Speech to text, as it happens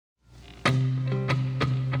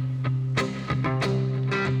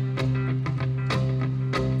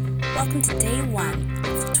welcome to day 1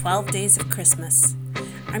 of the 12 Days of Christmas.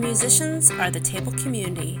 Our musicians are the Table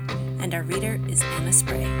Community, and our reader is Anna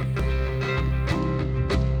Spray.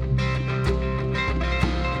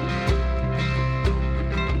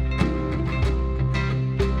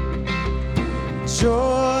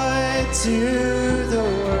 Joy to the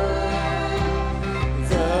world,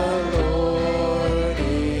 the Lord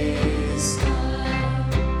is come.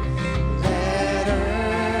 Let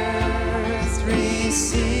earth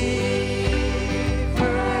receive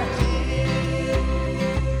her King.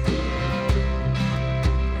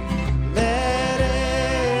 Let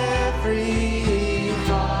every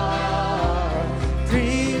heart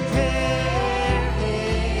prepare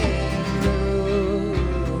Him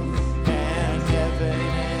room, and heaven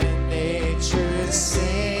and nature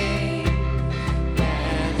sing, and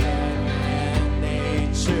heaven and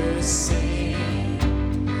nature sing,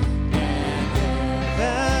 and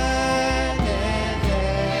heaven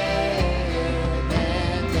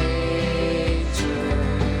and nature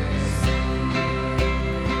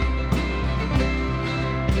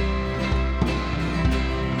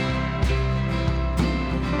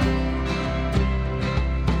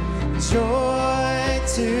joy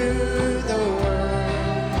to the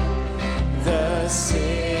world, the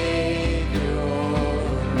Savior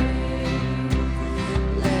reigns.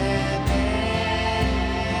 Let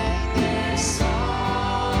their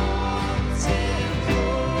songs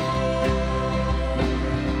implore,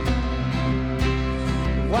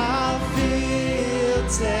 while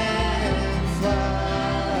fields and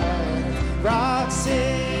floods, rocks,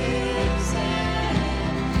 hills, and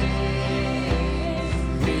plains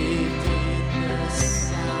repeat the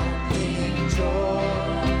sounding joy.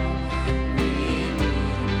 Repeat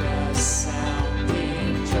the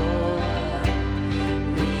sounding joy.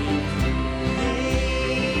 Repeat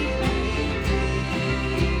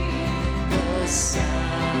the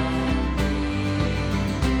sounding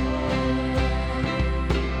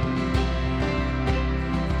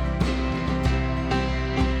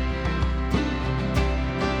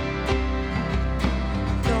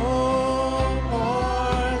no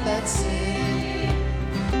more let's sing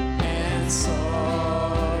and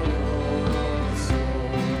sorrow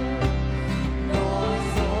soar, nor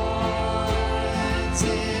thorns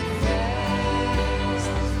infest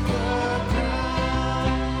the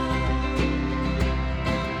ground.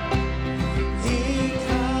 He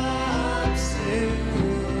comes to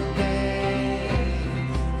make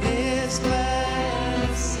His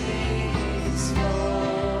blessings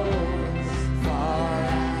flow, far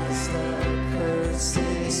as the curse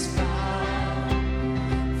is found,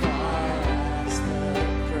 far as the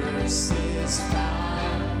curse is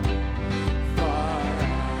found, far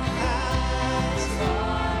as the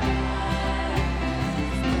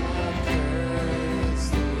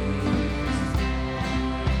curse is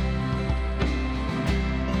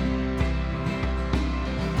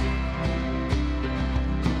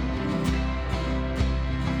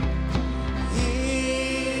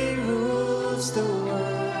He rules the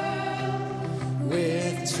world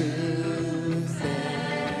with truth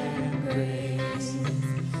and grace,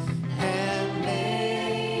 and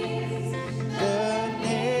makes the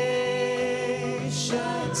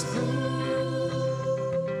nations prove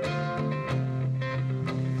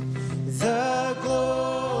the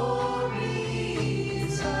glories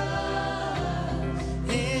of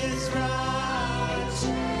His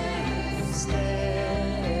righteousness,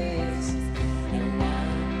 and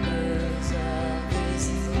wonders of His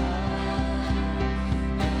love,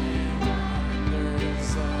 and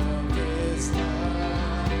wonders of His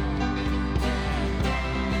love, and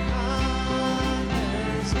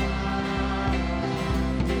wonders of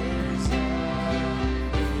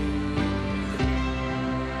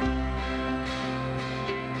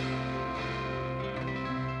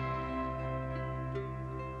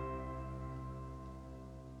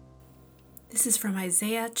This is from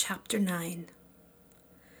Isaiah chapter 9.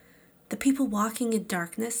 The people walking in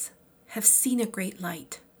darkness have seen a great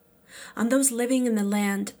light. On those living in the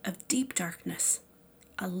land of deep darkness,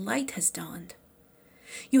 a light has dawned.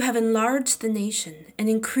 You have enlarged the nation and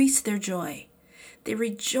increased their joy. They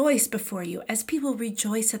rejoice before you as people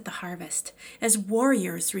rejoice at the harvest, as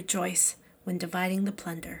warriors rejoice when dividing the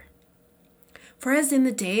plunder. For as in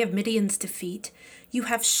the day of Midian's defeat, you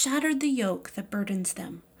have shattered the yoke that burdens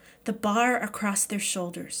them, the bar across their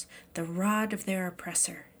shoulders, the rod of their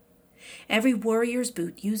oppressor. Every warrior's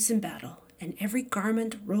boot used in battle, and every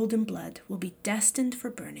garment rolled in blood will be destined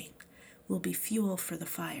for burning, will be fuel for the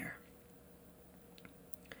fire.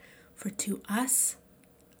 For to us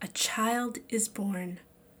a child is born,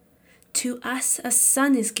 to us a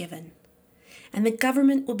son is given, and the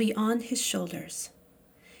government will be on his shoulders.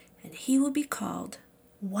 and he will be called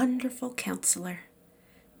Wonderful Counselor,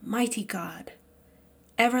 Mighty God,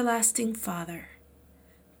 Everlasting Father,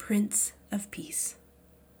 Prince of Peace.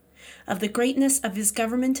 Of the greatness of his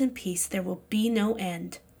government and peace there will be no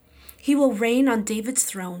end. He will reign on David's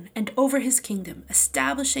throne and over his kingdom,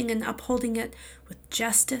 establishing and upholding it with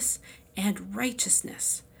justice and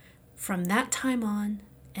righteousness from that time on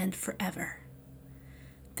and forever.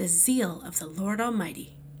 The zeal of the Lord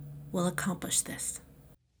Almighty will accomplish this.